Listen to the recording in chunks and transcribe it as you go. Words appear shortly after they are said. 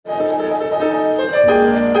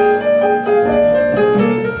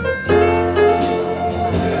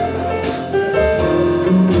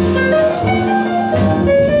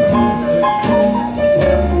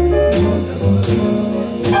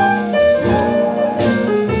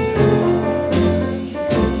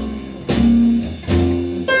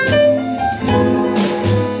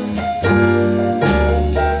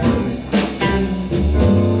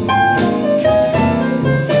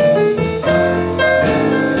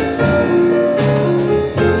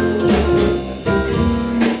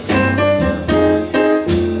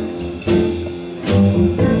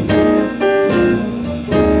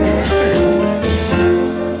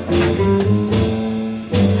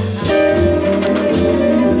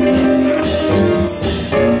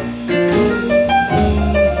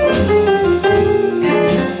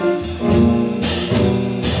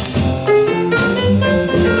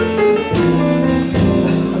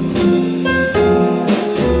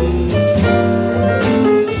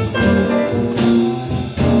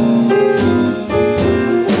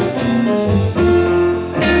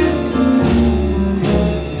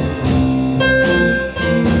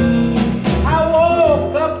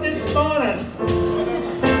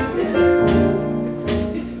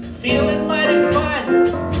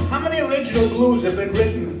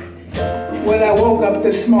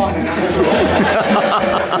this morning.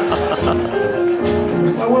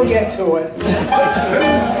 Well, we'll get to it.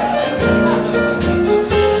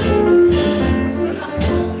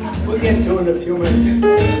 We'll get to it in a few minutes.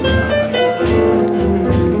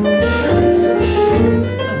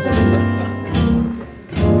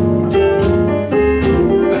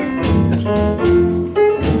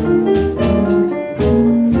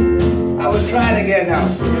 I was trying to get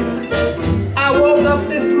out. I woke up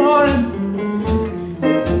this morning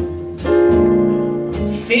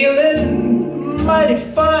feeling mighty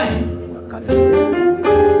fine.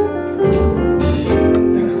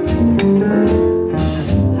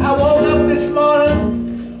 I woke up this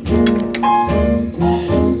morning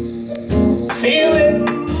feeling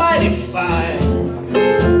mighty fine.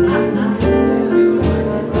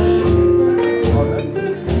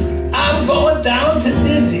 I'm going down to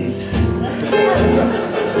Dizzy's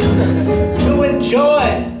to enjoy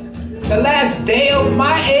the last day of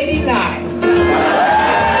my 89.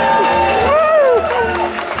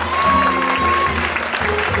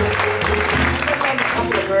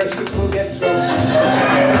 We'll get through.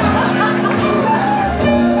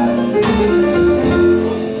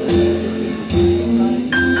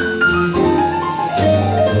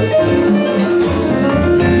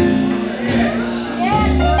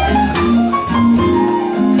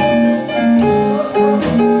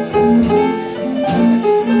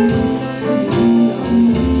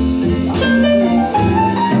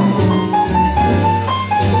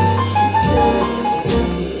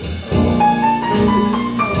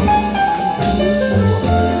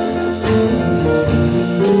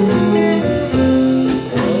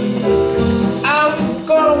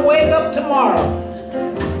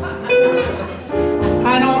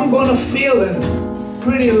 Feeling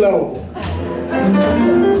pretty low.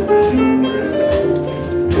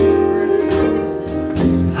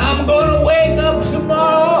 I'm gonna wake up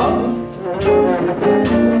tomorrow.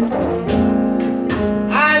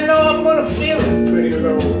 I know I'm gonna feel it pretty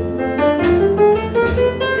low.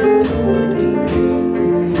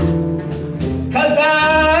 Cause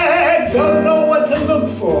I don't know what to look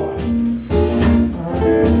for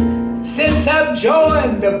since I've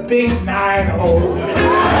joined the big 9-hole.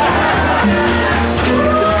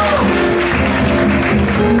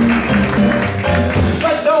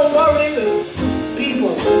 But don't worry,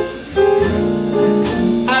 people.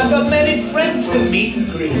 I've got many friends to meet and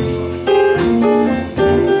greet.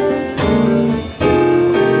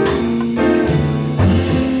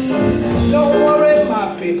 Don't worry, my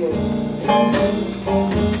people.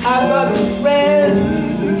 I've got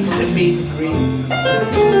friends to meet and greet.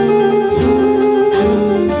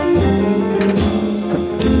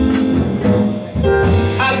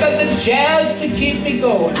 Jazz to keep me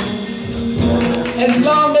going, as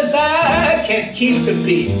long as I can keep the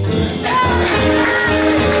beat.